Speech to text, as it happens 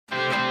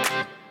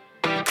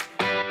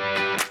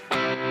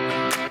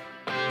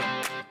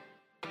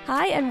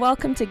Hi and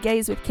welcome to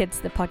Gays with Kids,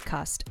 the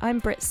podcast. I'm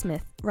Britt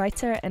Smith,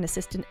 writer and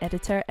assistant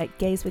editor at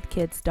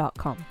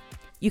gayswithkids.com.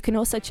 You can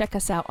also check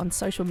us out on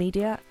social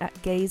media at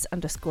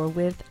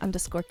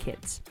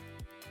gays_with_kids.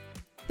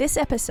 This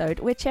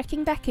episode, we're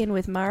checking back in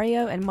with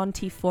Mario and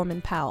Monty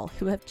Foreman Powell,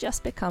 who have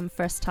just become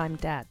first-time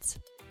dads.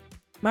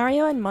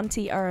 Mario and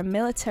Monty are a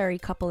military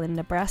couple in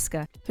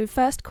Nebraska who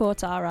first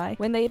caught our eye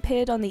when they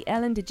appeared on the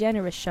Ellen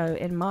DeGeneres Show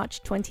in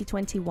March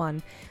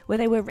 2021, where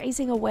they were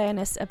raising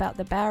awareness about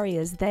the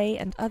barriers they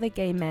and other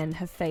gay men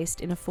have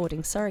faced in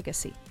affording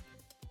surrogacy.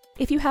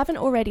 If you haven't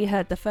already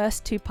heard the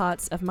first two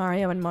parts of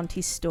Mario and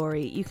Monty's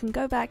story, you can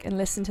go back and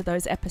listen to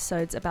those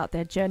episodes about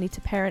their journey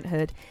to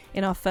parenthood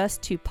in our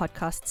first two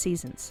podcast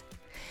seasons.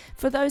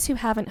 For those who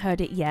haven't heard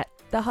it yet,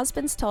 the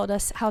husbands told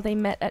us how they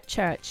met at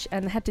church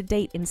and had to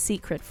date in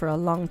secret for a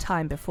long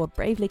time before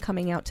bravely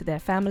coming out to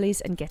their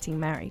families and getting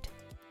married.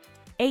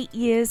 8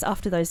 years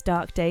after those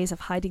dark days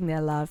of hiding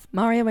their love,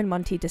 Mario and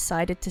Monty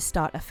decided to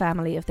start a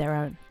family of their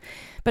own.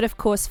 But of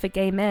course, for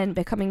gay men,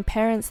 becoming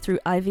parents through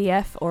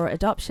IVF or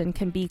adoption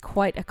can be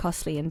quite a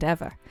costly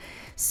endeavor.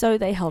 So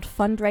they held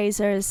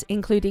fundraisers,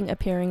 including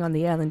appearing on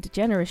the Ellen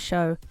DeGeneres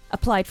Show,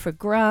 applied for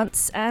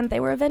grants, and they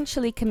were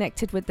eventually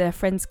connected with their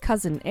friend's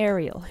cousin,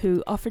 Ariel,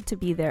 who offered to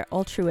be their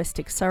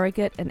altruistic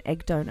surrogate and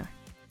egg donor.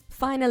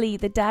 Finally,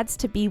 the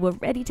dads-to-be were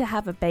ready to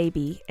have a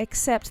baby,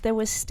 except there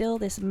was still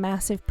this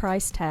massive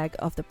price tag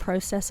of the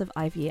process of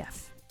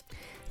IVF.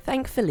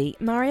 Thankfully,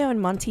 Mario and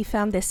Monty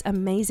found this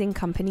amazing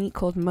company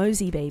called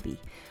Mosey Baby,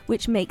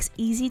 which makes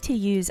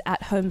easy-to-use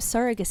at-home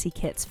surrogacy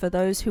kits for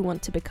those who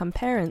want to become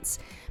parents,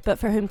 but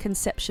for whom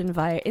conception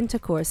via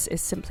intercourse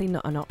is simply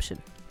not an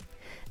option.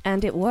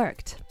 And it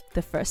worked,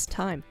 the first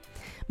time.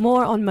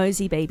 More on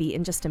Mosey Baby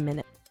in just a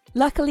minute.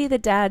 Luckily, the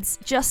dads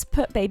just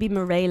put baby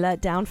Morella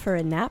down for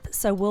a nap,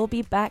 so we'll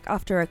be back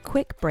after a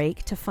quick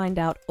break to find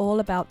out all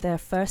about their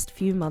first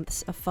few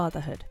months of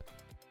fatherhood.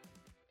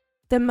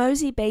 The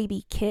Mosey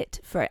Baby kit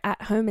for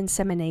at-home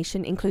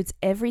insemination includes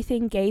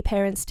everything gay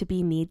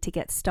parents-to-be need to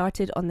get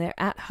started on their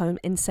at-home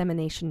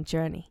insemination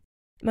journey.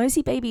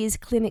 Mosey Baby is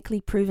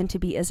clinically proven to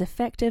be as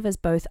effective as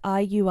both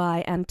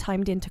IUI and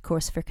timed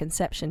intercourse for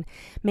conception,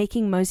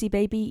 making Mosey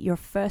Baby your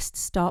first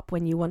stop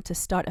when you want to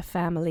start a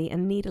family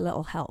and need a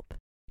little help.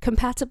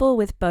 Compatible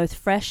with both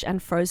fresh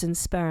and frozen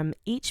sperm,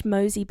 each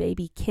Mosey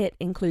Baby kit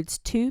includes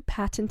 2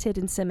 patented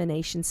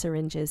insemination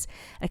syringes,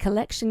 a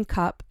collection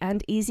cup,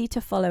 and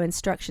easy-to-follow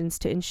instructions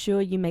to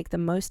ensure you make the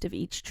most of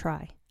each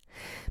try.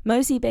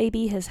 Mosey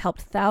Baby has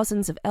helped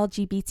thousands of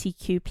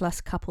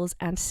LGBTQ+ couples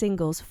and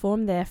singles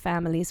form their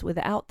families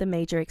without the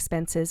major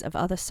expenses of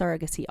other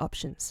surrogacy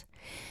options.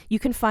 You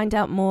can find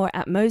out more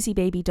at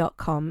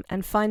moseybaby.com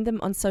and find them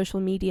on social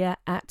media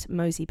at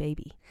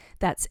moseybaby.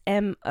 That's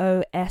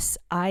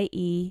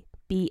MOSIEBABY.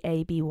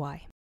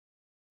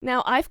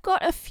 Now, I've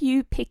got a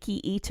few picky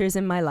eaters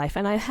in my life,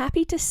 and I'm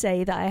happy to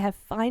say that I have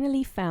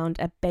finally found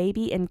a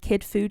baby and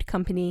kid food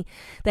company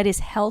that is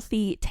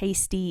healthy,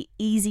 tasty,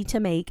 easy to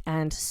make,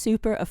 and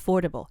super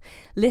affordable.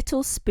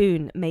 Little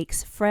Spoon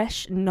makes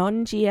fresh,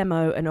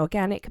 non-GMO and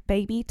organic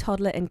baby,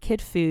 toddler, and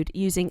kid food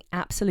using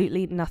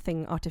absolutely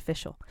nothing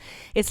artificial.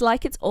 It's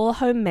like it's all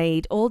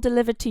homemade, all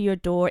delivered to your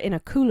door in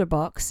a cooler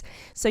box,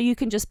 so you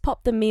can just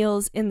pop the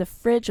meals in the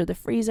fridge or the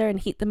freezer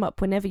and heat them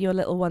up whenever your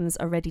little ones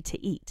are ready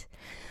to eat.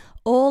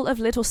 All of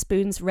Little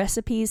Spoon's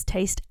recipes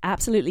taste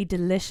absolutely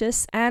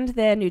delicious, and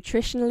they're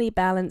nutritionally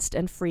balanced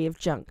and free of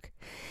junk.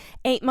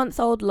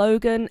 8-month-old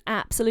Logan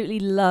absolutely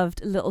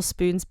loved Little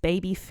Spoon's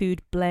baby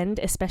food blend,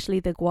 especially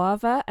the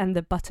guava and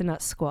the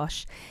butternut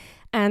squash.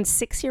 And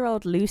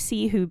 6-year-old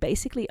Lucy, who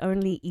basically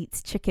only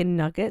eats chicken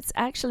nuggets,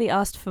 actually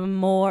asked for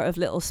more of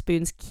Little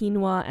Spoon's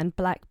quinoa and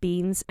black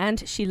beans,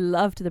 and she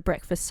loved the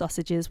breakfast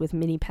sausages with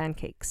mini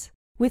pancakes.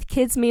 With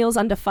kids' meals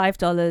under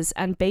 $5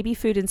 and baby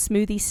food and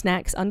smoothie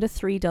snacks under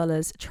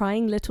 $3,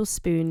 trying Little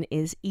Spoon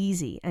is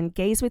easy, and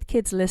Gays with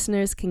Kids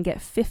listeners can get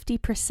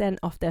 50%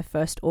 off their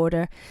first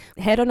order.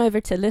 Head on over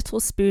to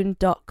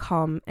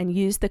littlespoon.com and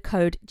use the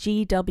code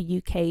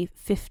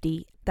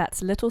GWK50,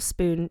 that's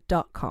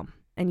littlespoon.com,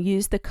 and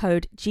use the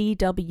code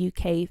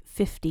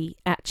GWK50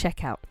 at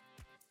checkout.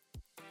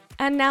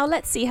 And now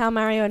let's see how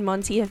Mario and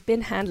Monty have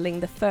been handling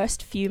the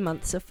first few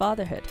months of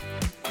fatherhood.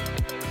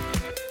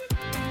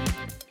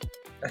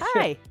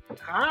 Hi.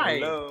 Hi.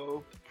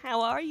 Hello.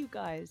 How are you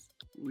guys?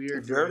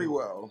 We're Very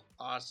well.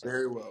 Awesome.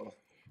 Very well.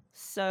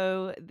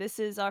 So this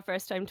is our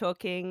first time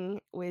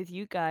talking with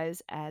you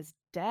guys as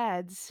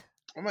dads.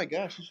 Oh my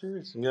gosh, it sure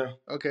is. Yeah.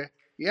 Okay.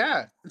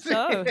 Yeah.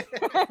 So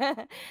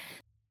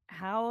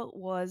how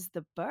was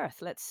the birth?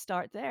 Let's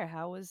start there.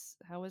 How was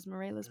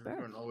Morella's We're birth?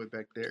 going all the way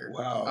back there.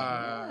 Wow.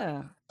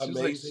 Yeah. It was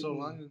like so Amazing.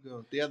 long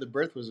ago. Yeah, the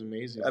birth was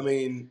amazing. I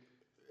mean,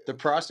 the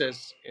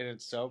process in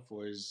itself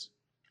was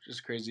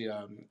just crazy.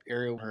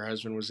 Ariel, her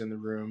husband, was in the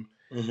room,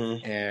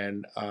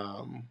 and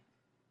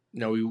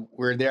we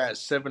were there at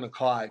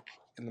 7:00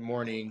 in the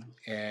morning,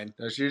 and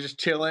she was just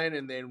chilling,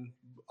 and then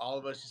all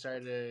of us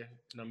decided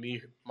to, me,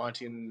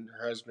 Monty, and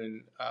her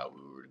husband, we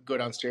would go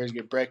downstairs,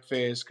 get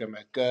breakfast, come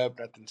back up,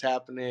 nothing's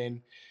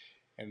happening.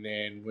 and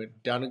then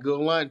went down to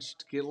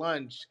get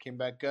lunch, came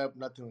back up,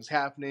 nothing was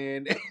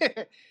happening.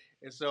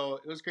 And so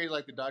it was crazy.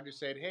 Like the doctor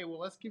said, "Hey, well,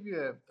 let's give you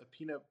a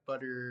peanut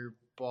butter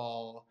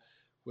ball,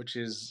 which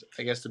is,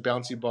 I guess, the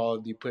bouncy ball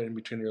that you put in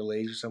between your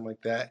legs or something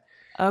like that."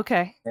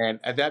 Okay. And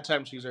at that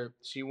time,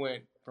 she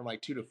went from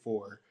like 2 to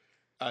 4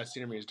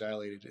 centimeters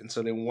dilated. And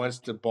so then once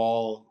she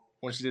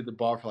did the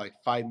ball for like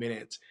 5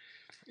 minutes,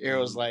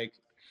 Ariel was like,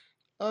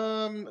 they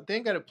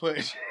ain't got to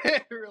push.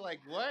 We were like,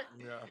 what?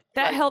 Yeah.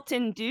 That helped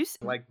induce.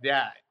 Like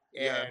that.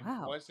 Yeah. And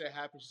Wow. once that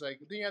happened, she's like,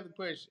 then you have to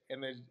push.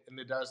 And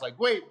the doctor's like,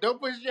 wait, don't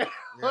push yet.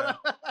 Yeah.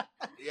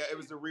 Yeah, it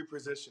was the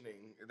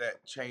repositioning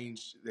that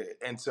changed it.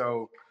 And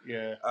so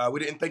Yeah. we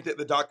didn't think that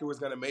the doctor was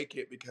going to make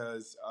it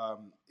because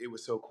it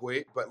was so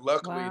quick. But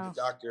luckily, Wow. the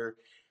doctor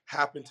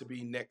happened to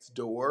be next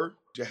door,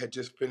 had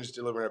just finished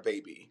delivering a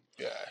baby.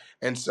 Yeah.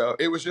 And so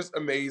it was just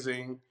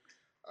amazing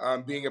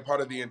being a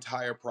part of the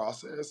entire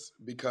process,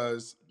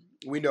 because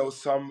we know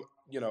some,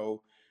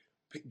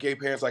 gay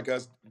parents like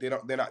us, they're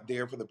not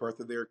there for the birth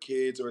of their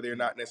kids, or they're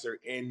not necessarily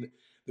in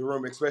the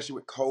room, especially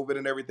with COVID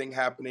and everything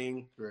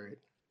happening. Right.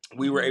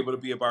 We were able to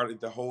be a part of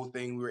the whole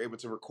thing. We were able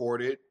to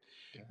record it,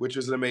 which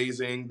was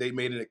amazing. They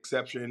made an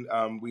exception.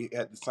 We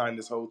had to sign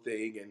this whole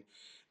thing, and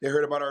they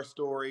heard about our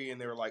story, and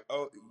they were like,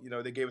 "Oh,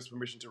 they gave us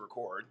permission to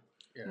record."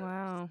 Yeah.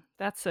 Wow,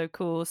 that's so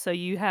cool. So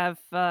you have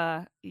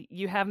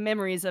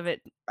memories of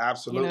it,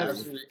 Absolutely.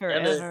 Absolutely.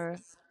 forever.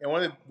 And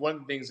one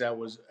of the things that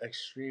was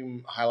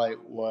extreme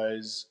highlight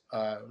was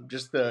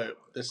just the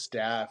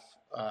staff.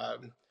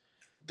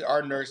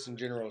 Our nurse in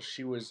general,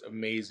 she was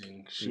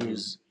amazing.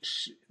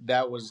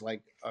 That was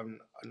like an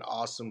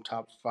awesome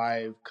top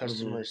 5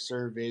 customer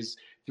service,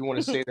 if you want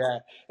to say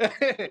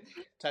that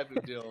type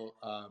of deal.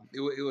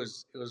 It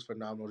was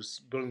phenomenal,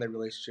 just building that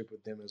relationship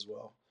with them as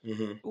well.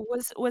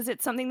 Was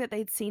it something that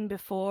they'd seen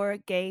before?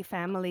 Gay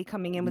family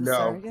coming in with a No.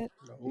 surrogate?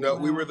 No,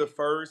 we Wow. were the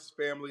first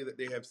family that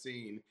they have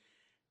seen.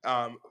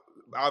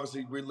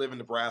 Obviously, we live in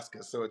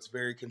Nebraska, so it's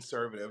very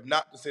conservative.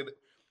 Not to say that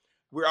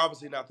we're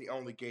obviously not the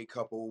only gay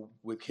couple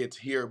with kids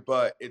here,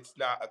 but it's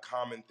not a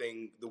common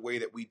thing the way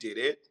that we did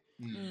it.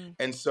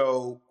 And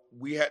so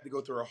we had to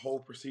go through a whole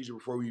procedure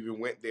before we even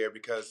went there,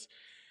 because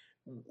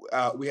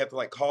we had to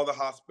like call the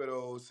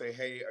hospital, say,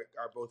 "Hey,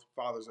 are both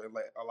fathers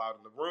allowed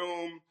in the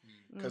room?"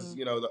 Because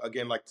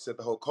again, like I said,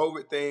 the whole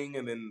COVID thing,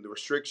 and then the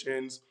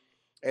restrictions.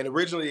 And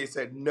originally they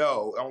said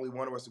no, only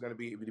one of us are going to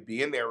be able to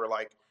be in there. We're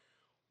like,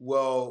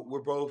 well,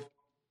 we're both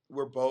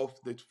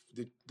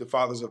the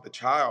fathers of the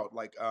child,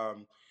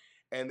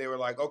 and they were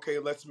like, okay,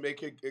 let's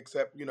make it,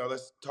 except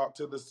let's talk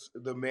to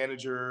the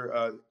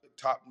manager,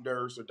 top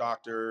nurse or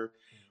doctor.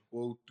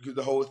 We'll do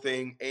the whole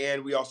thing,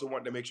 and we also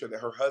wanted to make sure that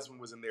her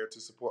husband was in there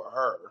to support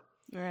her.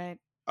 Right.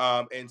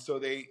 And so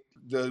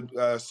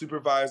the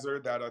supervisor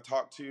that I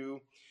talked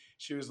to,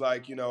 she was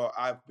like,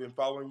 I've been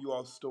following you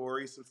all's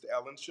story since the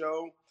Ellen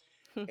show,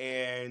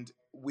 and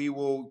we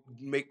will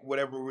make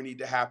whatever we need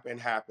to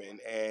happen.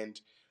 And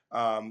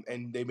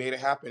they made it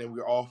happen, and we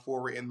all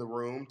 4 were in the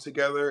room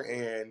together,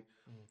 and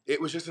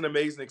it was just an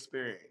amazing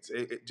experience.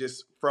 It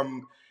just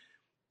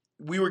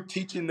we were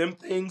teaching them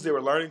things, they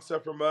were learning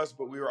stuff from us,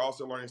 but we were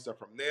also learning stuff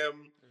from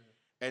them.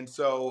 And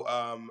so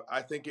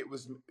I think it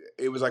was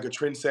like a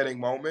trend-setting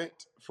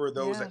moment for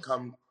those that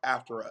come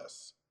after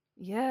us.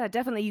 Yeah,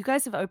 definitely. You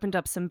guys have opened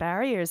up some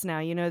barriers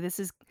now. This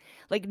is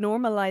like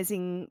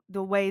normalizing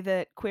the way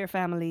that queer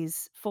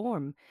families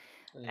form.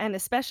 And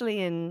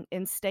especially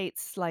in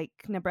states like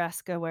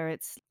Nebraska, where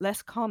it's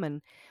less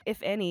common,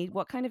 if any.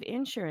 What kind of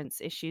insurance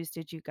issues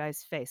did you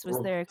guys face? Was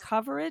there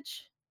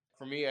coverage?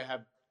 For me, I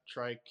have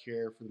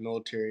TRICARE for the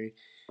military,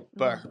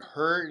 but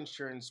her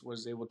insurance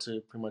was able to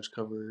pretty much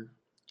cover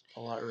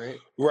a lot, right?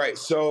 Right.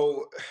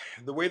 So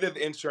the way that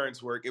the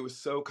insurance worked, it was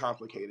so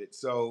complicated.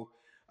 So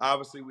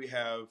obviously we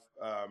have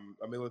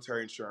a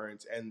military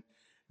insurance, and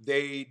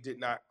they did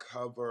not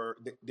cover.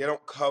 They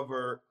don't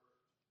cover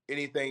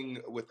anything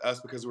with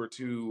us because we're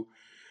too.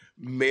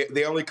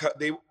 They only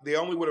they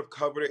only would have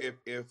covered it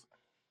if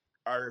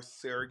our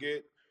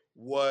surrogate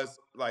was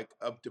like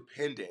a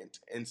dependent,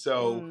 and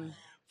so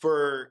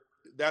for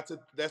that's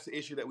the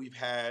issue that we've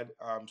had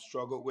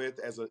struggled with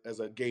as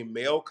a gay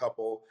male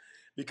couple,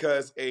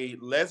 because a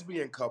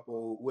lesbian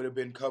couple would have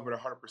been covered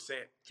 100%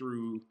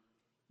 through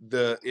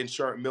the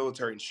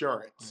military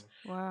insurance.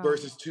 Wow.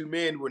 Versus 2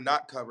 men were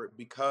not covered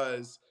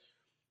because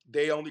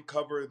they only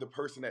cover the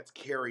person that's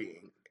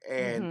carrying,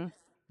 and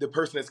the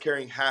person that's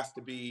carrying has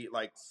to be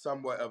like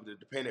somewhat of the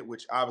dependent,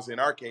 which obviously in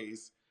our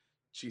case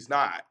she's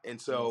not,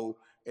 and so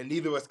and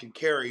neither of us can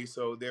carry,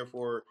 so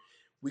therefore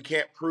we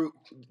can't prove.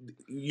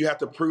 You have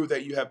to prove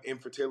that you have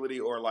infertility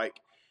or like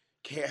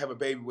can't have a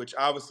baby, which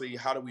obviously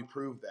how do we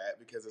prove that,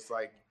 because it's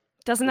like,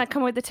 doesn't that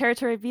come with the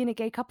territory of being a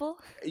gay couple?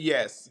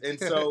 Yes. And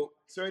so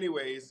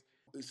anyways,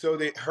 so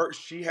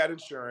she had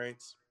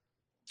insurance,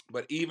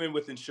 but even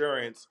with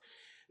insurance,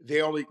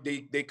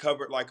 they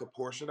covered like a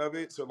portion of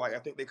it. So like I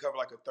think they covered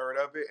like a third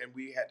of it, and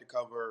we had to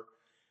cover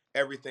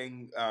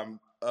everything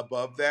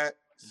above that.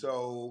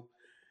 So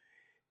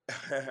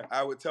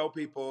I would tell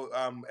people,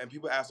 and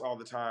people ask all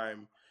the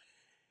time,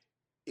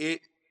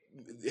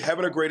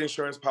 having a great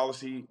insurance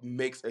policy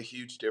makes a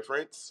huge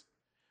difference,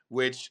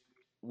 which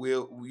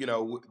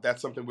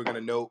that's something we're going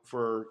to note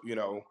for,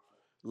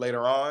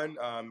 later on,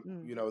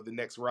 the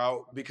next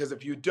route. Because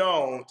if you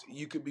don't,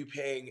 you could be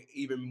paying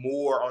even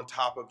more on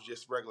top of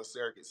just regular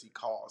surrogacy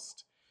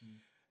cost,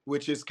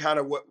 which is kind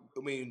of what,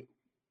 I mean,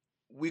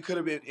 we could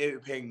have been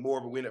paying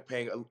more, but we ended up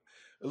paying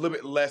a little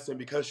bit less. And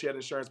because she had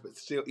insurance, but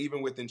still,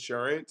 even with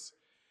insurance,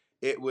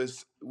 it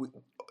was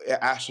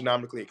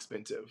astronomically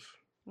expensive.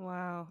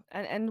 Wow.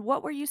 And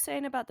what were you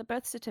saying about the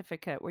birth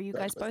certificate? Were you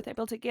guys both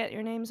able to get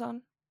your names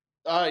on?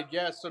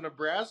 Yeah, so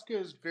Nebraska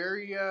is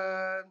very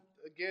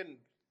again,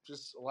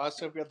 just a lot of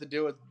stuff we have to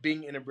deal with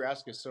being in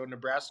Nebraska. So in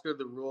Nebraska,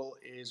 the rule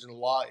is, and the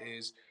law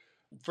is,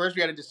 first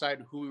we had to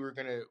decide who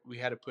we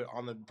had to put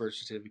on the birth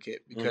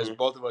certificate, because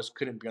both of us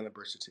couldn't be on the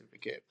birth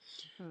certificate.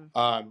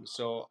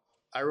 So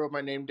I wrote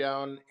my name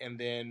down, and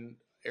then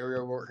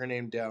Ariel wrote her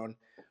name down.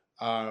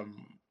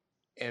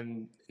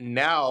 And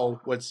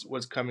now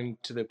what's coming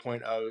to the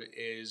point of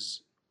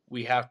is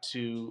we have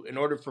to, in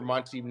order for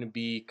Monty even to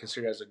be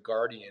considered as a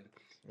guardian,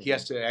 he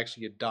has to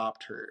actually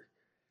adopt her.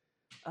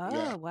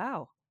 Oh,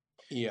 wow.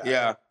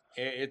 Yeah.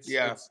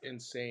 It's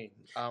insane.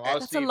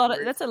 That's a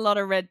lot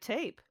of red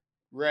tape.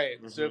 Right.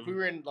 So if we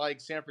were in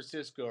like San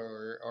Francisco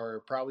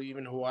or probably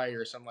even Hawaii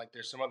or something like,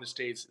 there's some other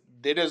states,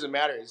 it doesn't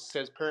matter. It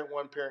says parent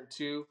 1, parent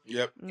 2.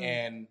 Yep.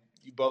 And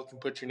you both can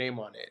put your name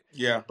on it.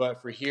 Yeah.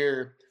 But for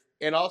here,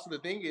 and also the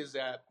thing is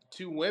that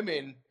 2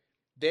 women,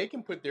 they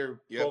can put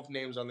their both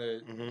names on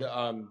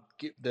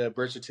the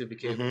birth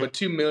certificate, but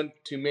 2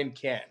 men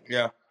can't.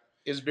 Yeah.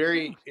 It's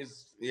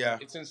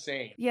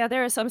insane. Yeah,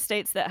 there are some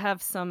states that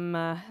have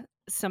some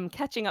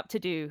catching up to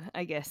do,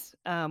 I guess,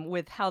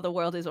 with how the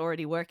world is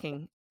already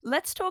working.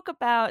 Let's talk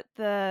about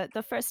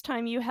the first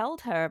time you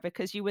held her,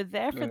 because you were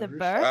there for the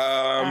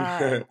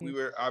birth. We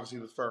were obviously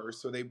the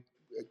first, so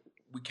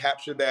we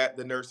captured that.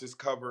 The nurses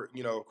covered,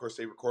 of course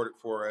they recorded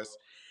for us,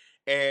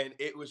 and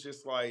it was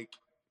just like,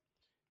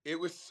 it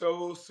was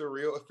so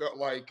surreal. It felt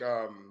like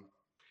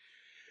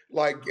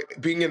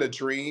being in a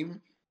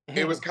dream.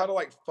 It was kind of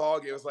like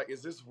foggy. It was like,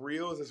 is this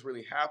real? Is this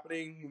really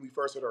happening? When we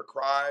first heard her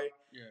cry,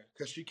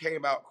 because she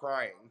came out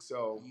crying,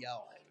 so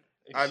yelling.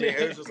 I mean,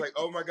 it was just like,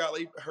 oh my God,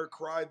 like, her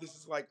cry. This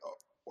is like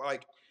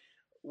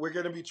we're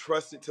gonna be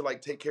trusted to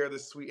like take care of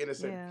this sweet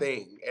innocent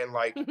thing, and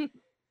like,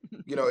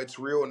 it's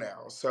real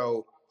now.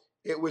 So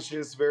it was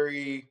just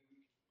very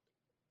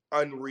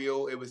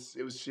unreal. It was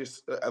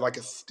just like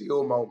a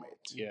still moment.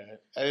 Yeah,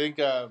 I think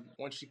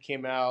once she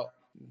came out,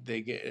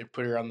 they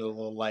put her on the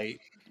little light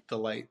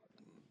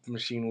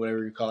machine,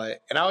 whatever you call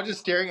it, and I was just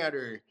staring at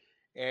her,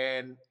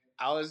 and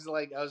I was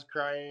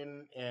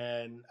crying,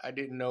 and I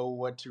didn't know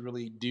what to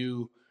really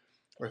do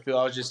or feel.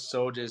 I was just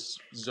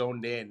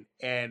zoned in,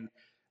 and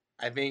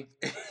I think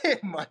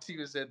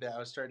Monty said that I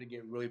was starting to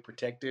get really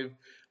protective,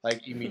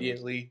 like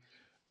immediately.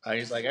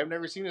 He's like, I've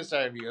never seen this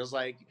side of you. I was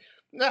like,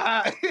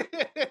 nah,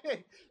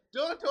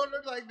 don't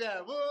look like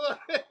that.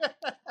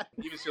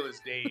 Even to this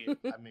day,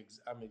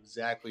 I'm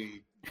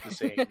exactly the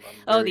same.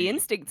 The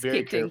instincts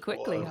kicked in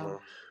quickly.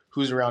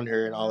 Who's around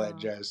her and all that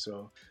jazz.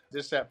 So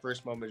just that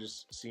first moment,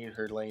 just seeing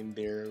her laying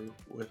there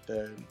with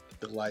the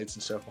lights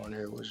and stuff on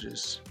her was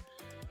just,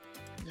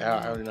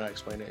 I don't know how to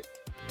explain it.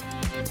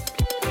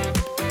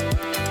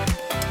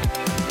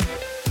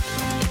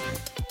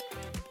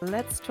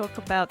 Let's talk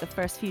about the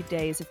first few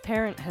days of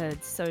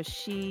parenthood. So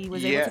she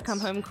was able to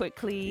come home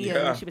quickly,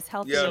 and she was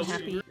healthy and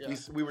happy.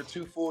 We were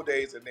 2 full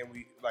days, and then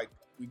we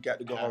got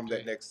to go home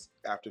that next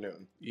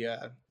afternoon.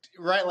 Yeah,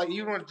 right. Like,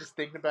 even when just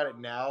thinking about it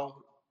now,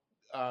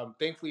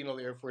 thankfully, the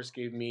Air Force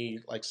gave me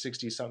like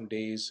 60-something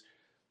days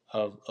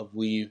of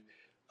leave,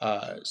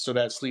 so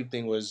that sleep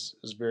thing was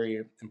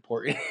very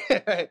important.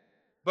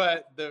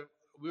 But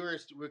we were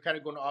kind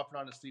of going off and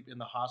on to sleep in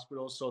the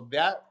hospital, so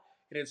that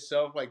in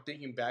itself, like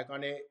thinking back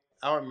on it,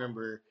 I don't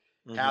remember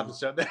half the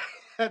stuff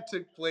that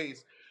took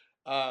place.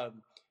 But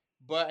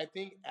I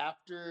think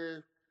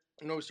after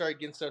we started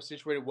getting stuff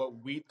situated,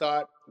 what we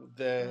thought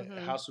the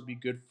house would be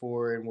good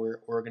for, and we're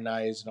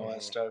organized and all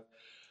that stuff.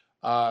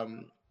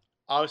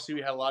 Obviously,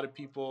 we had a lot of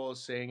people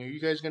saying, "Are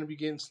you guys going to be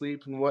getting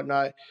sleep and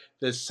whatnot?"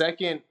 I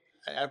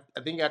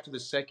think after the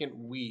second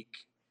week,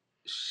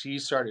 she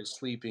started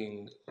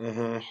sleeping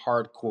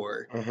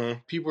hardcore.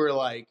 People were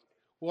like,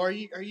 "Well, are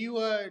you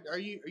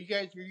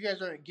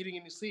guys aren't getting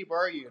any sleep,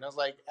 are you?" And I was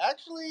like,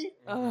 "Actually,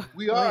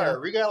 we are. Yeah.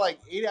 We got like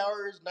 8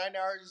 hours, 9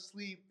 hours of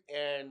sleep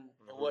and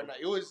whatnot."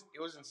 It was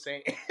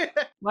insane.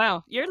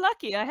 Wow, you're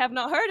lucky. I have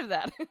not heard of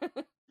that.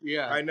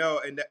 Yeah, I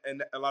know, and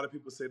a lot of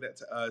people say that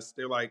to us.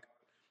 They're like,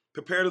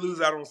 prepare to lose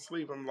out on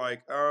sleep. I'm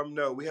like,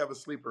 no, we have a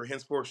sleeper.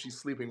 Henceforth, she's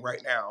sleeping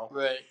right now.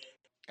 Right.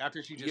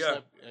 After she just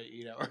slept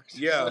 8 hours.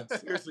 Yeah,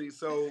 seriously.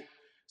 So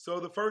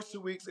the first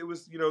 2 weeks, it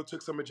was,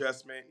 took some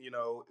adjustment.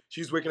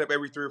 She's waking up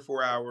every 3 or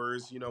 4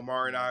 hours.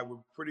 Mara and I were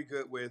pretty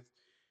good with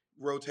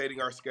rotating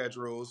our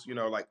schedules,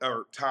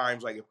 or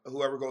times, like if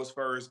whoever goes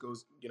first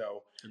goes,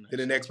 then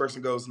the next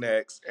person goes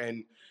next.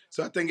 And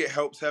so I think it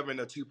helps having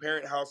a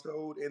 2-parent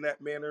household in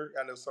that manner.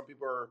 I know some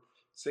people are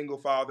single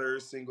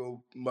fathers,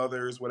 single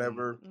mothers,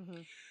 whatever.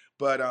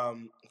 But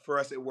for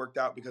us, it worked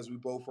out because we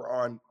both were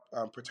on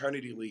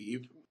paternity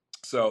leave.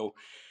 So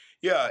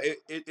yeah,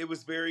 it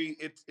was very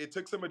it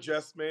took some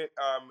adjustment.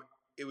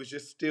 It was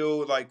just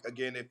still like,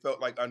 again, it felt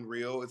like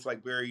unreal. It's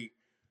like very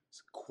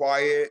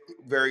quiet,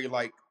 very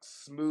like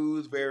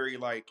smooth, very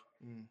like,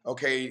 Mm.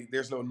 okay,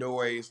 there's no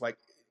noise. Like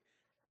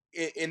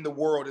in the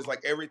world, is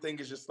like everything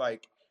is just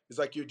like, it's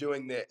like you're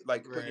doing that,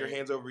 like putting your Right.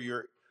 hands over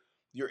your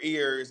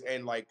ears,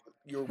 and like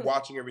you're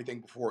watching everything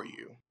before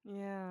you.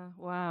 Yeah,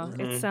 wow.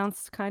 It Hmm.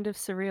 sounds kind of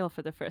surreal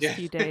for the first Yeah.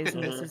 few days,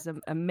 and this Hmm. is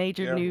a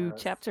major Yeah. new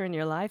chapter in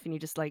your life, and you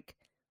just like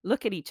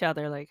look at each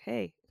other like,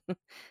 hey,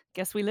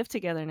 guess we live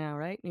together now,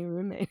 right? New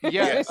roommate.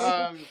 Yeah. Yes.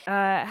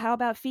 How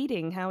about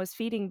feeding? How has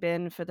feeding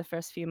been for the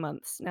first few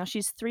months? Now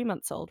she's 3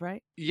 months old,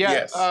 right? Yeah.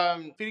 Yes.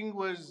 Feeding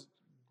was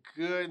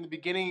good in the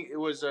beginning. It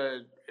was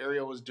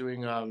Ariel was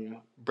doing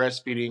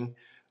breastfeeding.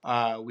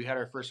 We had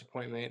our first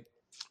appointment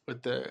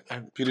with the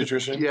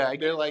Pediatrician. yeah.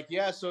 They're like,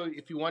 yeah. So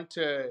if you want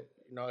to,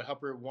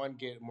 help her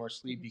get more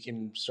sleep, you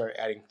can start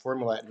adding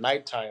formula at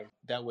nighttime.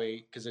 That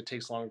way, because it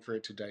takes longer for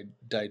it to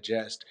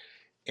digest.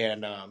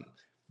 And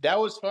that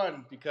was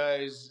fun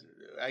because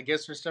I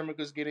guess her stomach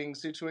was getting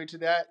situated to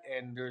that.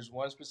 And there's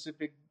one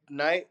specific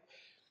night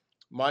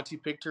Monty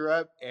picked her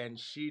up and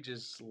she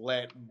just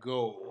let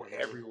go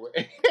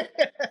everywhere.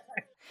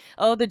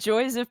 Oh, the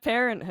joys of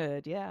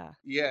parenthood. Yeah.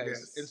 Yes,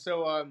 and Yes.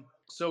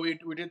 so we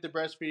did the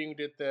breastfeeding,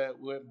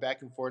 we went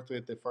back and forth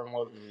with the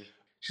formula. Mhm.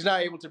 She's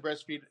not able to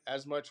breastfeed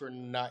as much or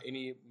not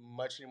any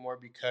much anymore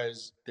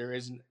because there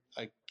isn't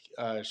like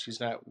she's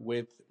not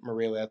with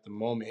Morella at the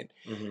moment,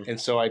 Mhm. and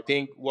so I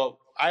think what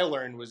I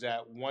learned was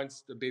that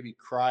once the baby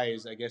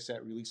cries, I guess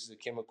that releases a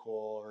chemical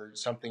or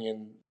something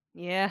in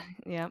Yeah.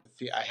 Yeah.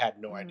 I had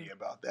no Mhm. idea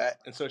about that,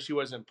 and so she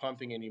wasn't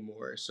pumping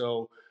anymore.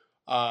 So,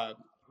 uh,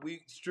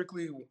 We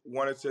strictly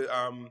wanted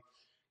to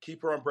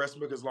keep her on breast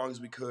milk as long as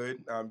we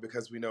could,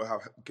 because we know how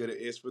good it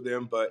is for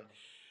them. But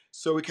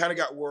so we kind of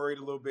got worried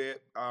a little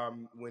bit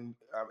when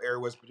Air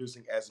was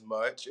producing as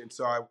much, and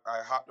so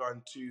I hopped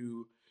on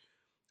to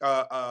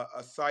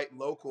a site,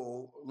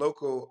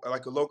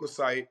 like a local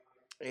site,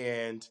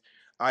 and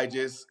I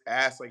just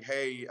asked like,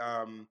 hey,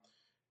 one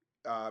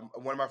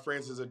of my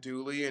friends is a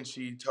doula, and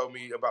she told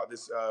me about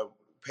this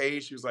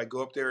page. She was like,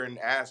 go up there and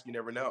ask, you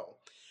never know.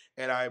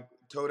 And I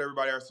told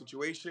everybody our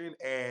situation,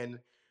 and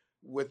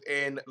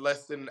within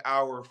less than an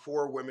hour,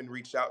 4 women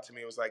reached out to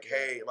me. It was like,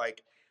 yeah,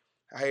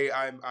 hey,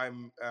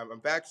 I'm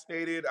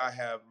vaccinated. I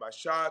have my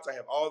shots. I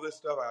have all this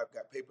stuff. I've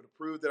got paper to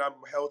prove that I'm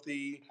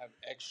healthy. have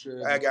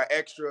extra. I got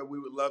extra. We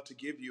would love to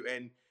give you.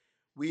 And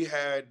we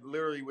had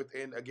literally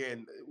within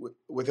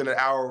an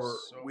hour,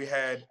 So we much.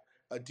 had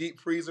a deep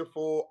freezer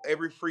full,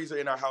 every freezer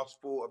in our house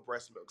full of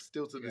breast milk,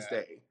 still to this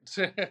day.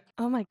 Yeah.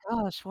 Oh my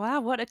gosh.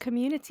 Wow, what a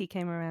community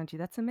came around you.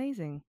 That's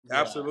amazing.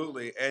 Yeah.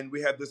 Absolutely. And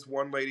we had this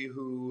one lady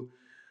who,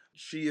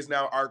 she is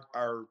now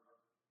our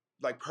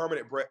like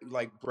permanent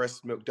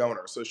breast milk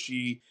donor. So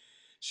she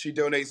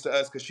donates to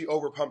us because she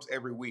overpumps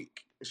every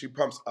week. She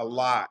pumps a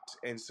lot,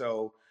 and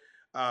so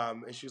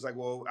and she was like,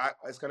 well,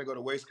 it's gonna go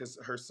to waste because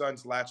her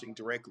son's latching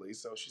directly,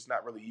 so she's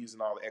not really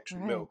using all the extra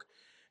Right. milk.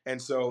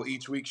 And so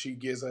each week she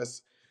gives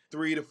us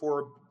 3 to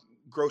 4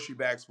 grocery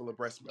bags full of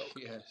breast milk.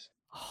 Yes.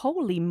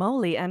 Holy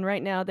moly. And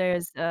right now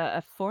there's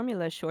a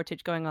formula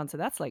shortage going on, so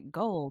that's like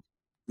gold.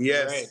 Right.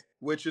 Yes,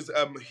 which is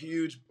a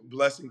huge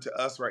blessing to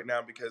us right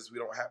now because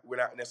we're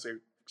not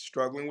necessarily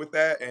struggling with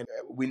that, and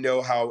we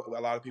know how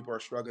a lot of people are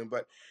struggling.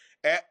 But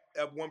at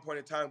one point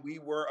in time, we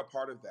were a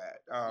part of that,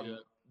 Yeah.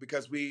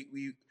 because we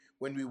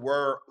when we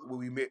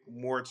went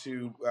more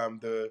to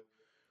the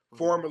Mm.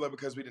 formula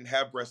because we didn't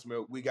have breast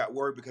milk. We got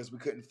worried because we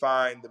couldn't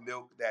find the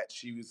milk that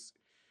she was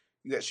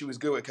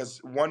good with,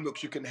 because one milk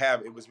she couldn't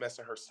have, it was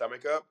messing her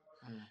stomach up.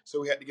 Mm. So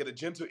we had to get a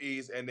gentle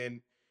ease, and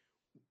then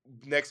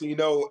next thing you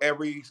know,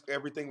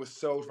 everything was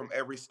sold from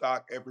every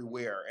stock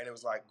everywhere, and it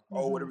was like,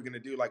 oh, what are Mhm. we gonna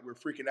do? Like, we're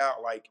freaking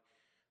out. Like,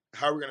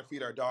 how are we gonna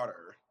feed our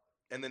daughter?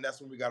 And then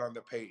that's when we got on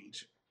the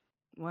page.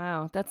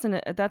 Wow, that's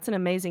an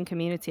amazing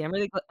community.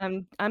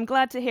 I'm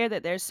glad to hear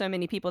that there's so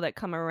many people that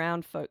come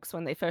around folks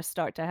when they first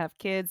start to have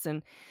kids.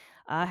 And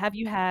have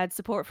you had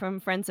support from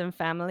friends and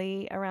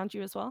family around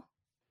you as well?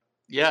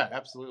 Yeah,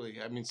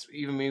 absolutely. I mean,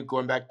 even me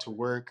going back to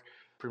work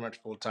pretty much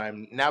full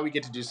time. Now we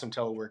get to do some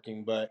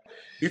teleworking, but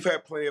We've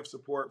had plenty of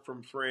support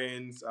from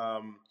friends,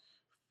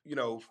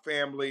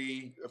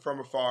 family from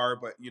afar,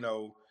 but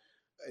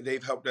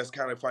they've helped us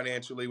kind of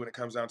financially when it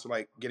comes down to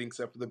like getting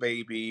stuff for the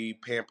baby,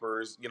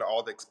 Pampers,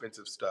 all the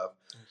expensive stuff.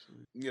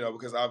 absolutely.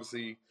 Because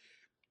obviously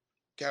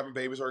having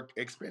babies are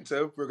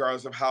expensive,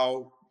 regardless of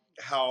how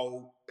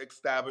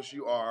established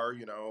you are.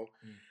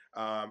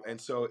 Mm.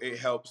 And so it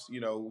helps.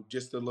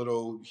 Just a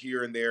little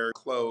here and there,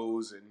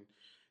 clothes, and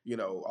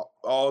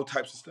all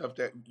types of stuff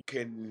that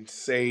can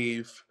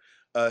save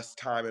us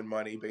time and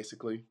money,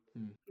 basically.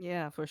 Mm.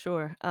 Yeah, for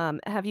sure.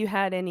 Have you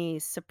had any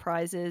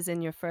surprises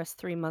in your first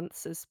 3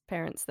 months as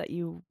parents that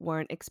you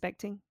weren't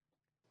expecting?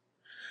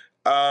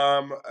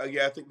 Yeah,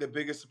 I think the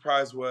biggest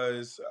surprise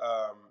was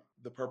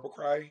the purple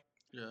cry.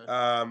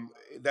 Yeah.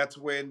 That's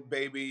when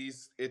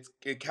babies, it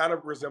kind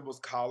of resembles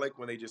colic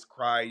when they just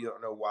cry. You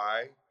don't know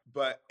why,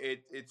 but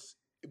it's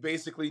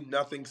basically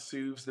nothing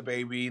soothes the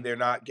baby. They're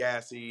not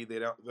gassy. They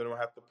don't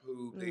have to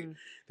poop.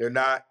 They're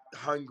not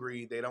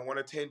hungry. They don't want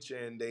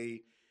attention.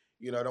 They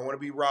don't want to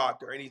be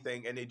rocked or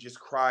anything, and they just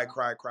cry,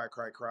 cry, cry,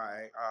 cry,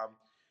 cry.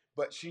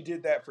 But she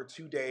did that for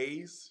 2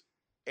 days,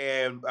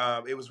 and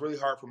it was really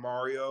hard for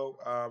Mario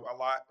a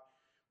lot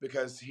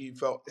because he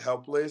felt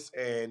helpless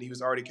and he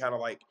was already kind of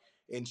like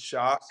in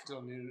shock.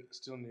 Still new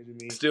to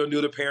me. Still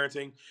new to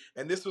parenting,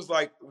 and this was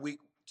like week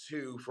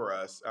 2 for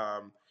us.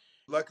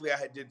 Luckily, I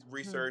had did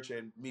research,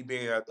 and me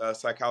being a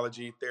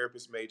psychology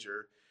therapist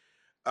major,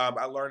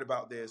 I learned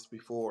about this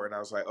before, and I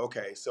was like,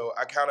 okay. So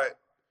I kind of,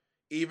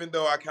 even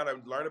though I kind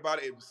of learned about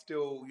it, it was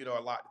still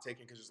a lot to take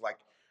in because it's like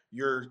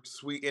your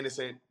sweet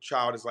innocent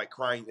child is like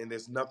crying, and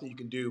there's nothing you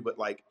can do but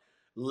like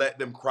let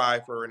them cry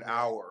for an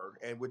hour,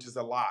 and which is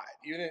a lot.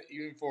 Even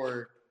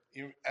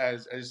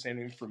as I was saying,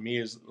 even for me,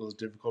 it was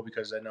difficult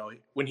because I know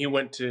when he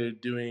went to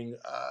doing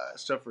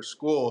stuff for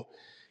school,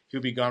 he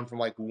would be gone from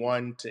like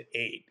 1 to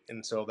 8,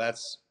 and so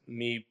that's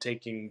me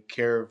taking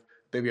care of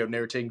baby I've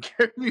never taken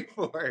care of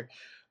before.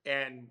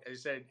 And as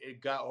I said,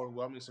 it got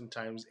overwhelming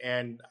sometimes.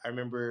 And I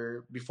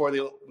remember before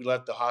we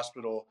left the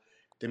hospital,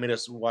 they made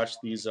us watch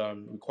these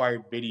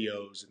required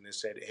videos, and they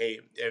said, "Hey,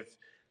 if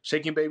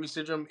shaking baby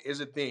syndrome is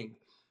a thing,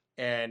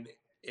 and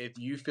if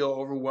you feel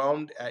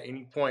overwhelmed at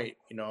any point,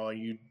 and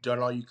you've done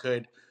all you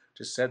could,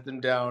 just set them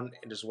down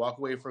and just walk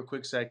away for a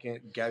quick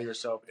second, gather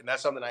yourself." And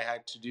that's something I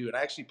had to do. And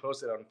I actually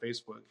posted it on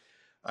Facebook.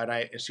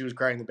 And she was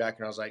crying in the back,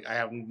 and I was like, I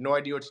have no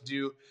idea what to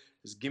do.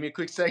 Just give me a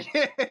quick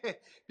second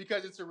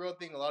because it's a real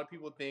thing. A lot of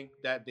people think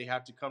that they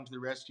have to come to the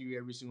rescue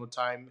every single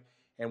time.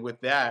 And with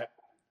that,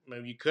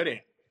 maybe you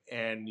couldn't.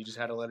 And you just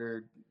had to let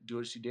her do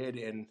what she did.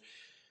 And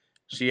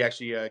she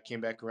actually came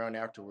back around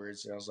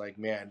afterwards, and I was like,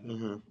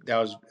 man, that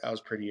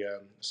was pretty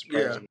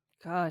surprising.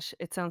 Gosh,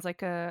 it sounds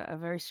like a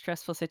very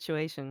stressful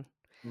situation.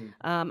 Mm.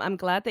 I'm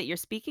glad that you're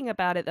speaking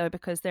about it though,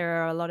 because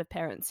there are a lot of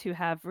parents who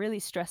have really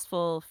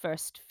stressful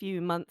first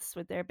few months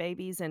with their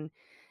babies, and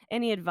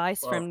any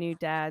advice Well, from new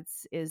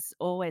dads is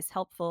always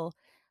helpful.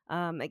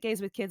 At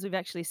Gays with Kids, we've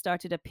actually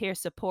started a peer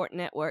support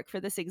network for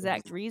this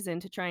exact reason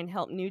to try and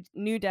help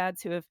new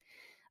dads who have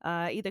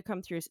either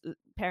come through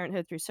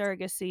parenthood through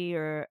surrogacy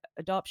or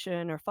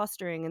adoption or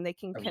fostering, and they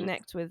can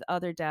connect with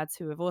other dads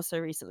who have also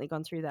recently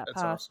gone through that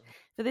that's path awesome.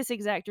 for this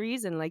exact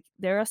reason. Like,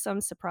 there are some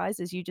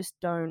surprises you just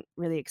don't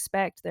really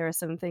expect. There are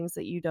some things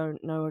that you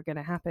don't know are going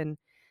to happen,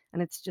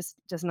 and it's just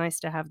nice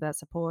to have that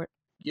support.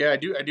 Yeah, I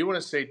do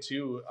want to say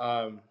too,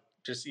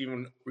 just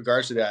even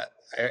regards to that,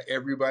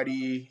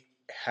 everybody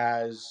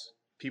has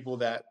people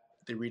that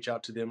they reach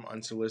out to them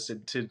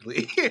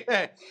unsolicitedly.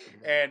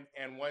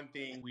 And one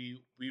thing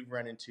we've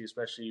run into,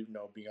 especially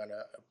being on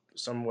a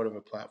somewhat of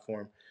a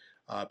platform,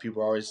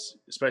 people are always,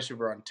 especially if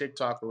we're on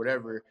TikTok or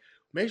whatever,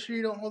 make sure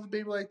you don't hold the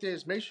baby like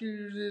this. Make sure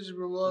you do this,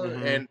 blah, blah.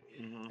 And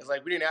it's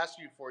like, we didn't ask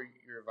you for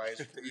your advice.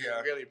 We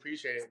really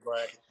appreciate it,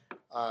 but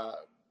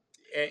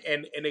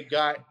and it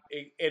got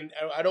and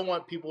I don't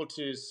want people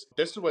to.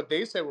 This is what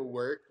they said would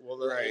work. Well,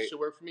 it should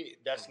work for me.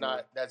 That's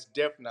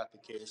definitely not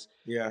the case.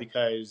 Yeah.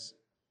 Because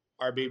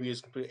our baby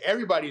is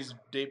everybody's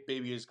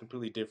baby is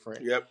completely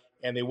different. Yep.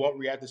 And they won't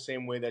react the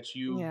same way that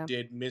you Yeah.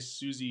 did, Miss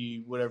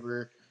Susie,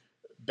 whatever,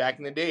 back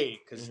in the day,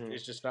 because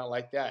it's just not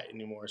like that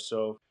anymore.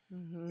 So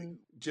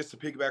just to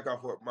piggyback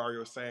off what Mario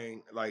was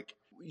saying, like,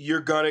 you're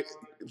gonna,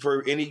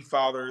 for any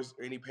fathers,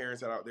 any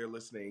parents out there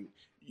listening,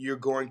 you're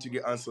going to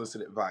get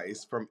unsolicited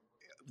advice from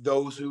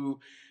those who,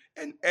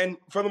 and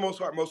for the most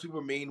part, most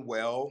people mean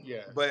well.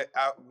 Yeah. But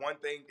one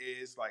thing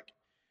is like,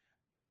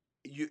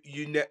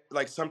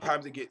 like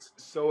sometimes it gets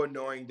so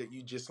annoying that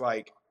you just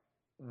like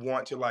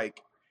want to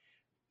like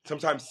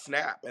sometimes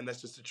snap, and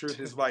that's just the truth.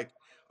 It's like,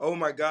 oh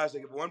my gosh,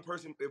 like if one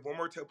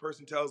more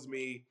person tells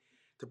me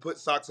to put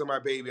socks on my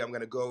baby, I'm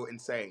gonna go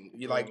insane.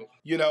 You like,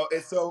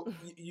 it's so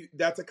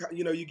that's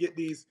you get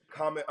these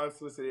common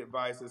unsolicited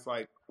advice. It's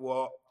like,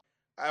 well,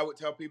 I would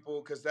tell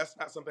people, because that's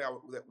not something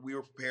that we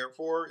were prepared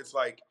for. It's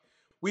like,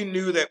 we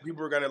knew that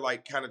people were gonna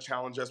like kind of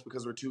challenge us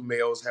because we're two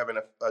males having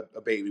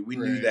a baby. We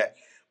knew that,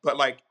 but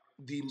like,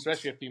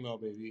 especially a female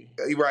baby,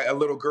 right, a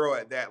little girl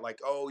at that, like,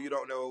 oh, you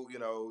don't know,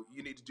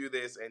 you need to do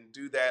this and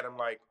do that. I'm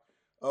like,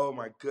 oh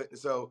my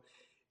goodness. So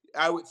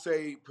I would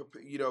say,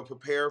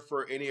 prepare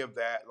for any of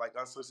that, like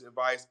unsolicited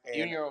advice, and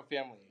even your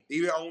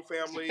own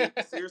family,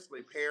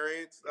 seriously,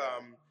 parents.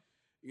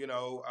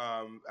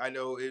 I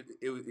know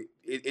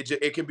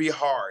it can be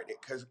hard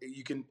because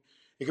it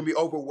can be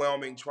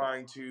overwhelming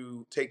trying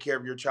to take care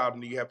of your child,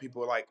 and you have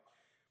people like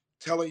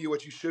telling you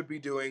what you should be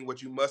doing,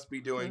 what you must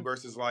be doing,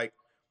 versus like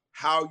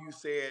how you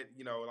said,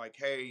 like,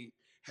 hey,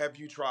 have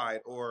you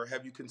tried or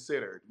have you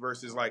considered,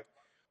 versus like,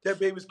 that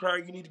baby's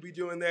crying, you need to be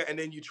doing that. And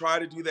then you try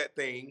to do that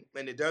thing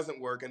and it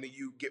doesn't work. And then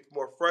you get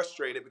more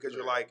frustrated because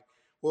you're like,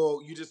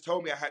 well, you just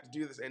told me I had to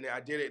do this and I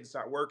did it and it's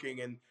not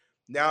working. And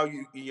now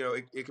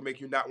it can make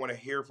you not want to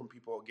hear from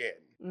people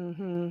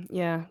again.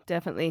 Yeah,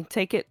 definitely.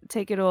 Take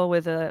it all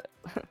with a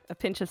a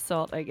pinch of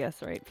salt, I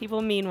guess, right?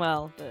 People mean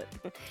well,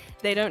 but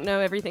they don't know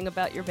everything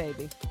about your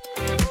baby.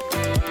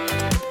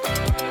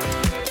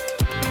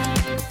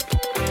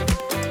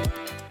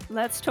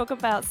 Let's talk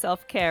about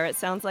self-care. It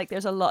sounds like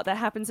there's a lot that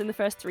happens in the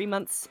first 3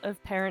 months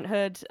of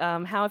parenthood.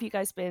 How have you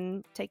guys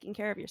been taking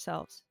care of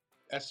yourselves?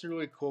 That's a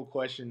really cool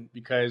question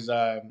because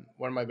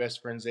one of my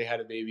best friends, they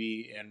had a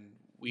baby, and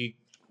we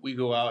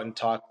go out and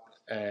talk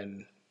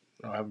and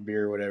have a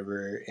beer or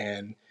whatever.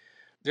 And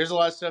there's a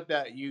lot of stuff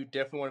that you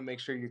definitely want to make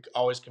sure you're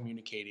always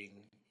communicating.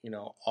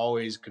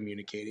 Always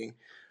communicating.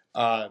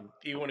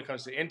 Even when it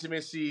comes to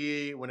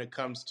intimacy, when it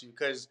comes to,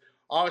 because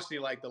obviously,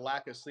 like the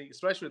lack of sleep,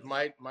 especially with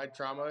my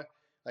trauma,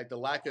 like the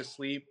lack of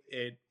sleep,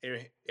 it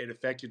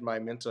affected my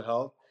mental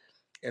health,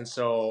 and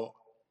so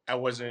I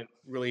wasn't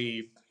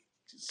really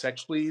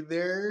sexually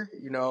there,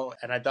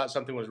 and I thought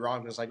something was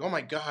wrong. It's like, oh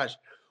my gosh,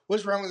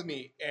 what's wrong with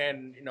me?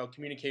 And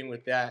communicating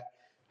with that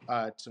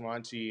to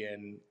Monty,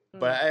 and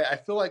but I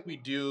feel like we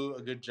do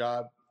a good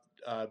job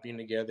being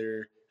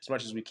together as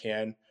much as we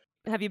can.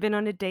 Have you been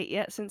on a date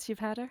yet since you've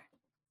had her?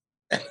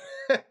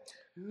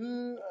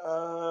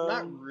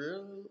 Not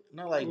really,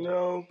 not like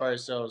No. by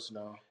ourselves,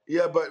 no.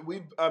 Yeah, but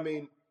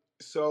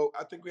so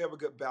I think we have a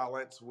good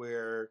balance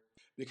where,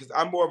 because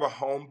I'm more of a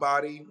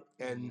homebody,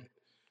 and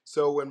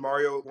so when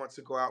Mario wants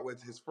to go out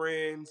with his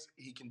friends,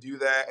 he can do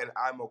that, and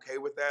I'm okay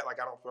with that.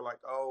 Like, I don't feel like,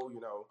 oh,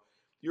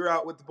 you're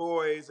out with the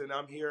boys and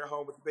I'm here at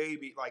home with the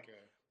baby. Like, Okay.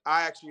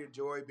 I actually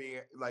enjoy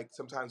being like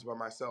sometimes by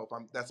myself.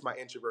 That's my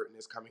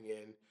introvertness coming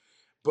in.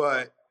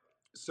 But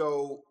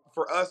so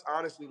for us,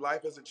 honestly,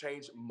 life hasn't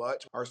changed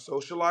much. Our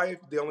social life,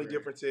 the only Right.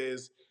 difference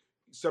is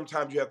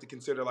sometimes you have to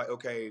consider, like,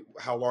 okay,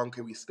 how long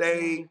can we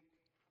stay?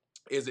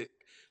 Is it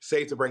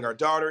safe to bring our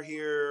daughter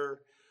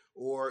here?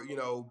 Or,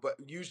 but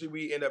usually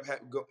we end up,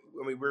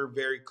 we're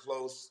very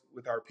close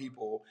with our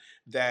people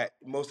that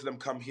most of them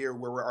come here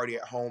where we're already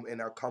at home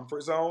in our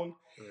comfort zone.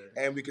 Right.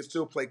 And we can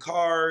still play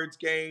cards,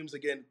 games.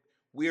 Again,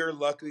 we're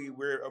lucky,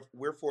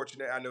 we're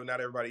fortunate. I know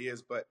not everybody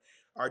is, but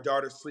our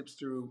daughter sleeps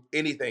through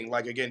anything.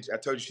 Like, again, I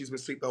told you she's been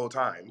asleep the whole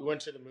time. We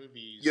went to the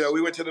movies.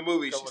 We went to the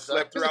movies. She Couple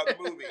slept times. throughout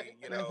the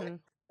movie.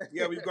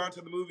 Yeah, we've gone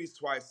to the movies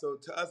twice. So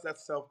to us,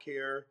 that's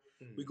self-care.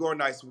 We go on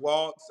nice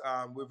walks.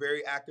 We're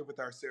very active with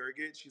our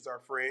surrogate. She's our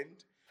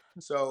friend.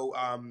 So,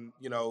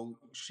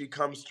 she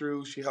comes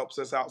through. She helps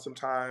us out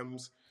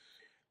sometimes.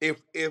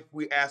 If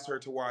we asked her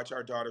to watch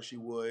our daughter, she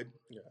would.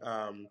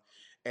 Yeah.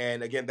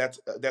 And again,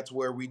 that's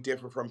where we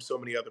differ from so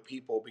many other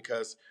people,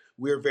 because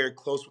we're very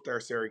close with our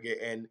surrogate,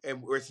 and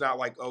it's not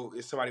like, oh,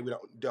 it's somebody we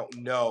don't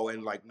know,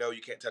 and like, no,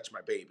 you can't touch my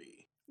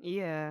baby.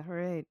 Yeah,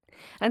 right.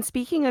 And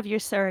speaking of your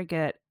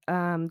surrogate,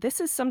 this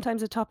is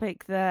sometimes a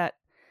topic that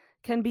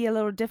can be a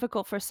little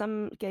difficult for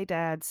some gay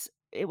dads.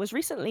 It was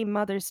recently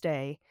Mother's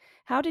Day.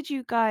 How did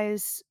you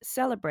guys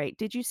celebrate?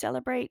 Did you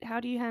celebrate? How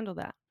do you handle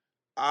that?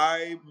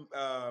 I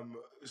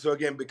So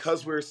again,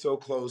 because we're so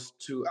close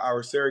to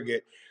our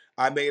surrogate,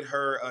 I made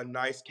her a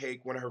nice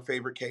cake, one of her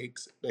favorite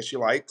cakes that she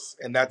likes,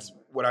 and that's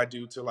what I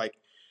do to, like,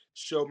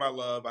 show my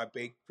love. I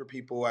bake for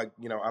people.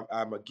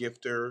 I'm a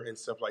gifter and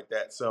stuff like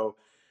that. So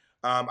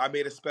I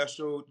made a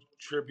special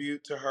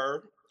tribute to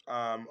her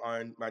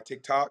on my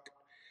TikTok.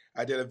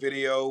 I did a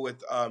video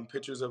with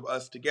pictures of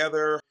us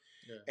together,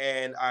 Yeah.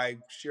 and I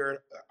shared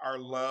our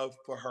love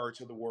for her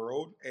to the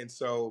world. And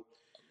so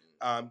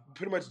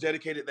pretty much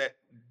dedicated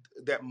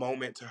that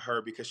moment to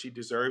her, because she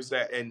deserves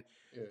that. And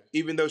Yeah.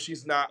 even though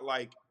she's not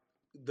like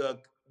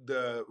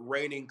the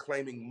reigning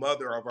claiming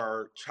mother of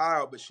our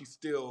child, but she's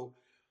still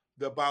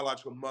the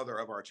biological mother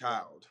of our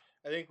child.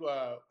 I think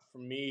for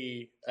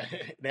me,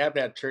 it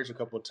happened at church a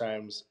couple of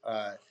times.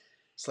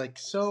 It's like,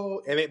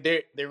 so, and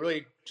they're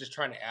really just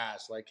trying to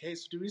ask, like, hey,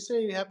 so do we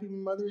say Happy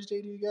Mother's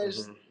Day to you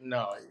guys?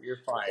 No, you're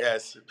fine.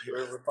 Yes,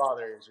 we're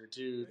fathers. We're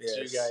two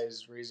Yes.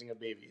 guys raising a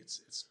baby.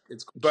 It's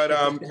cool.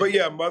 But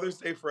yeah, Mother's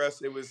Day for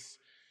us, it was,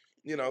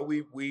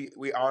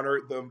 we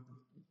honored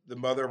the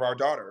mother of our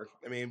daughter.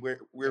 I mean, we're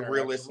And our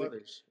realistic. actual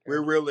mothers. Yeah.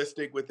 We're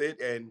realistic with it,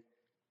 and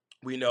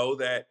we know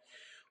that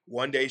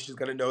one day she's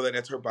going to know that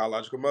it's her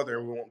biological mother,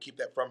 and we won't keep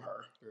that from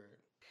her.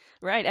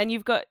 Right, and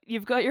you've got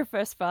your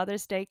first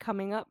Father's Day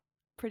coming up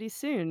pretty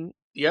soon.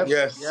 Yep.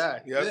 Yes. Yeah.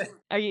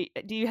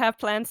 Yep. Do you have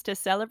plans to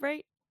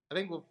celebrate? I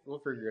think we'll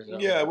figure it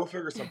out. Yeah, we'll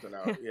figure something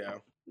out. Yeah.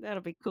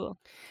 That'll be cool.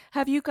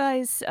 Have you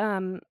guys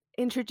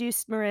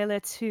introduced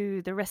Marilla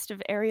to the rest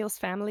of Ariel's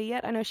family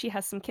yet? I know she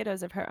has some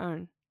kiddos of her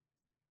own.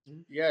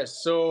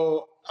 Yes.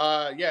 So,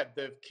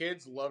 the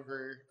kids love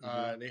her.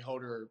 Mhm. They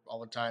hold her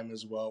all the time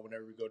as well.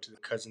 Whenever we go to the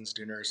cousins'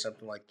 dinner or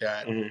something like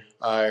that. Mhm.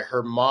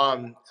 Her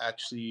mom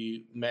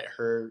actually met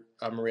her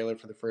Marilla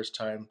for the first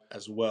time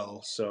as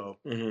well. So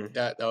Mhm.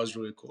 that was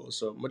really cool.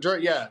 So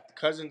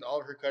cousins,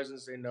 all of her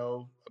cousins, they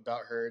know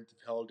about her,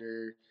 they've held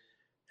her,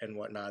 and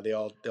whatnot.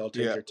 They'll take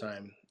Yeah. their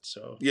time.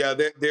 So Yeah,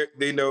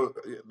 they know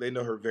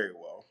her very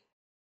well.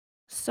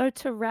 So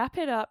to wrap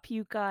it up,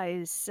 you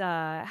guys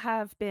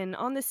have been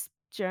on this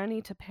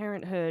journey to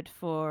parenthood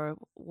for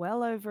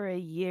well over a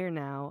year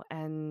now.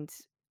 And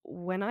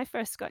when I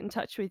first got in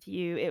touch with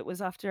you, it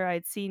was after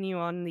I'd seen you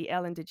on the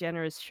Ellen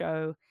DeGeneres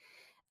show.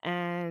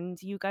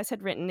 And you guys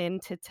had written in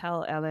to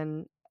tell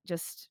Ellen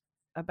just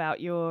about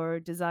your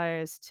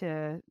desires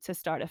to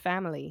start a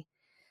family.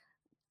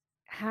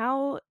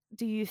 How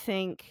do you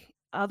think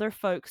other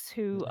folks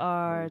who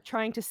are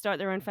trying to start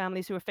their own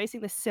families, who are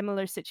facing the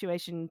similar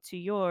situation to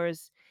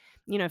yours,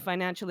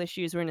 financial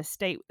issues or in a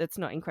state that's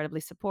not incredibly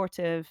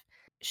supportive,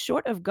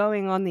 short of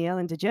going on the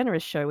Ellen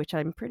DeGeneres show, which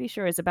I'm pretty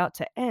sure is about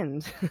to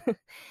end,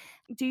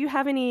 do you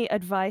have any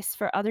advice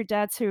for other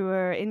dads who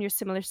are in your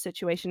similar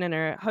situation and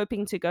are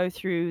hoping to go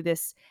through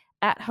this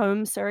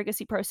at-home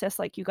surrogacy process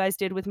like you guys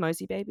did with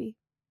Mosey Baby?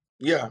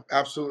 Yeah,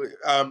 absolutely.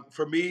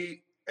 For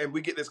me, and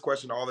we get this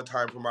question all the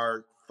time from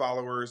our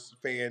followers,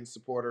 fans,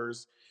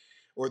 supporters,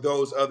 or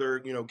those other,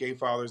 gay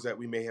fathers that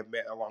we may have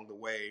met along the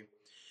way.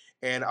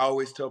 And I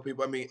always tell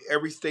people, I mean,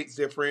 every state's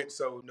different,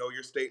 so know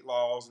your state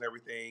laws and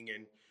everything.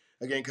 And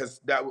again,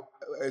 because that,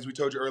 as we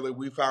told you earlier,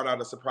 we found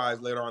out a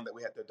surprise later on that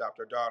we had to adopt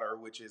our daughter,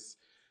 which is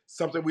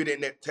something we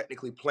didn't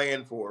technically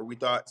plan for. We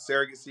thought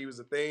surrogacy was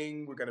a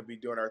thing, we're going to be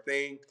doing our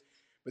thing,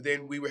 but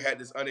then we had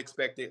this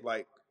unexpected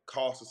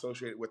cost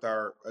associated with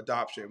our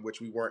adoption,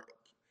 which we weren't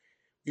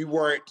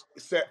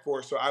set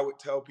for. So I would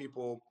tell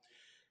people,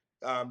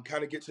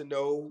 kind of get to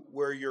know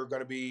where you're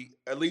going to be,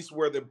 at least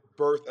where the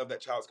birth of that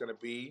child's going to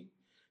be,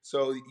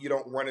 so you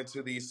don't run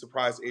into these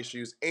surprise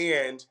issues.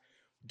 And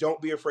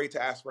don't be afraid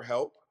to ask for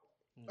help.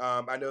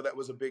 I know that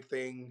was a big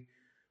thing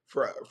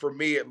for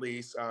me, at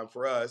least.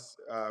 For us,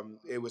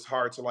 it was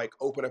hard to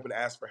open up and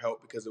ask for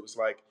help, because it was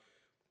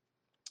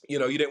you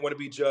didn't want to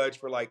be judged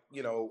for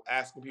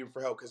asking people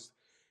for help, because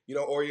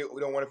or you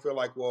don't want to feel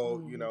like,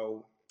 well,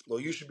 well,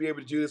 you should be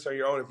able to do this on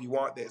your own if you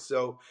want this.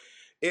 So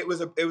it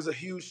was a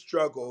huge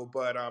struggle.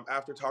 But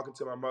after talking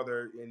to my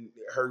mother and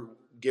her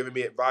giving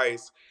me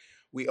advice,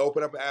 we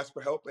opened up and asked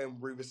for help, and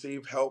we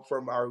received help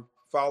from our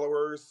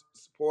followers,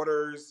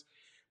 supporters.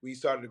 We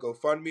started a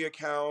GoFundMe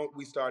account.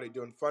 We started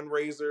doing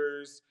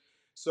fundraisers.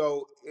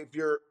 So if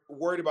you're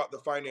worried about the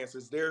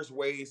finances, there's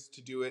ways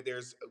to do it.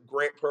 There's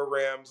grant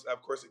programs.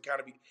 Of course, it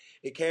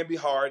can be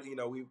hard.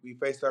 We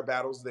faced our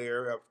battles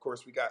there. Of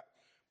course, we got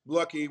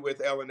lucky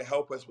with Ellen to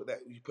help us with that.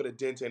 You put a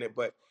dent in it,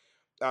 but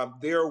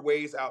there are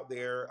ways out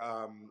there.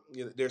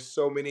 There's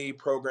so many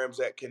programs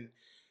that can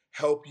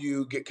help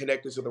you get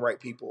connected to the right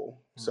people.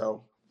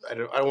 So I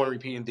don't want to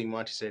repeat anything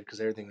Monty said, because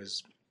everything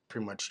is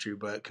pretty much true.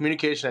 But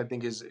communication, I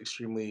think, is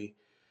extremely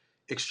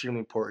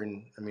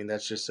important. I mean,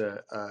 that's just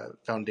a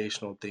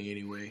foundational thing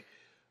anyway.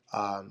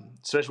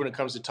 Especially when it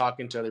comes to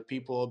talking to other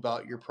people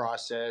about your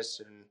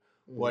process and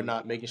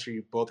whatnot, making sure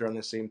you both are on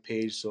the same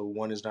page, so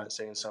one is not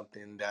saying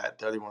something that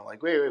the other one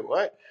wait,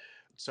 what?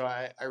 So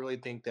I really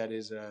think that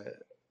is an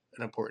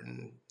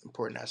important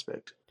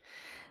aspect.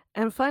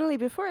 And finally,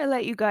 before I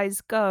let you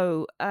guys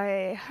go,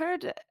 I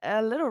heard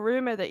a little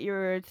rumor that you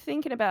were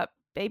thinking about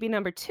baby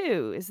number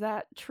 2. Is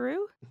that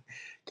true?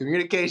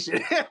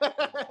 Communication.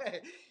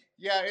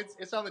 Yeah,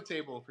 it's on the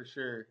table for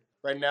sure.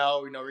 Right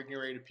now, we're getting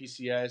ready to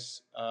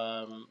PCS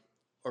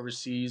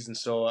overseas, and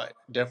so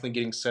definitely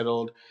getting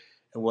settled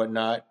and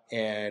whatnot.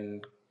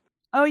 And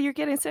oh, you're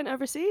getting sent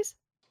overseas?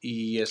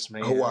 Yes,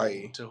 ma'am.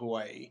 Hawaii. To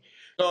Hawaii.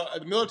 So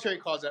the military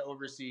calls that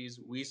overseas.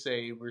 We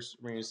say we're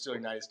still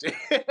United States.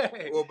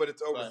 Well, but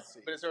it's overseas.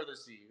 But it's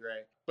overseas,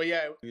 right? But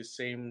yeah, the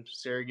same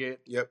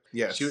surrogate. Yep.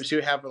 Yes. She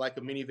would have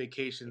a mini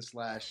vacation /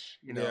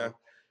 Yeah.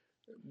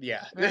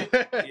 Yeah,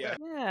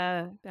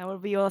 that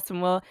would be awesome.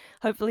 Well,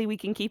 hopefully we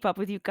can keep up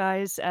with you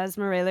guys as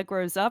Morella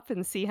grows up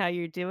and see how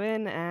you're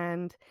doing.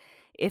 And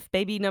if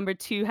baby number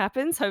 2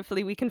 happens,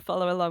 hopefully we can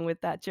follow along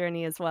with that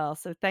journey as well.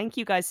 So thank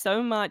you guys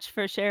so much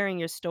for sharing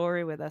your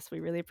story with us. We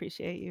really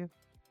appreciate you.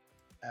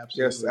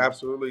 Absolutely. Yes,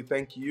 absolutely.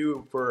 Thank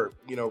you for,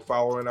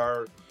 following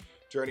our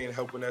journey and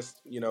helping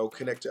us,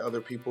 connect to other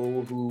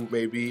people who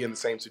may be in the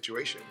same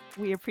situation.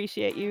 We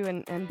appreciate you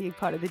and being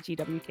part of the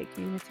GWK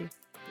community.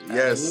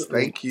 Yes,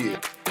 thank you.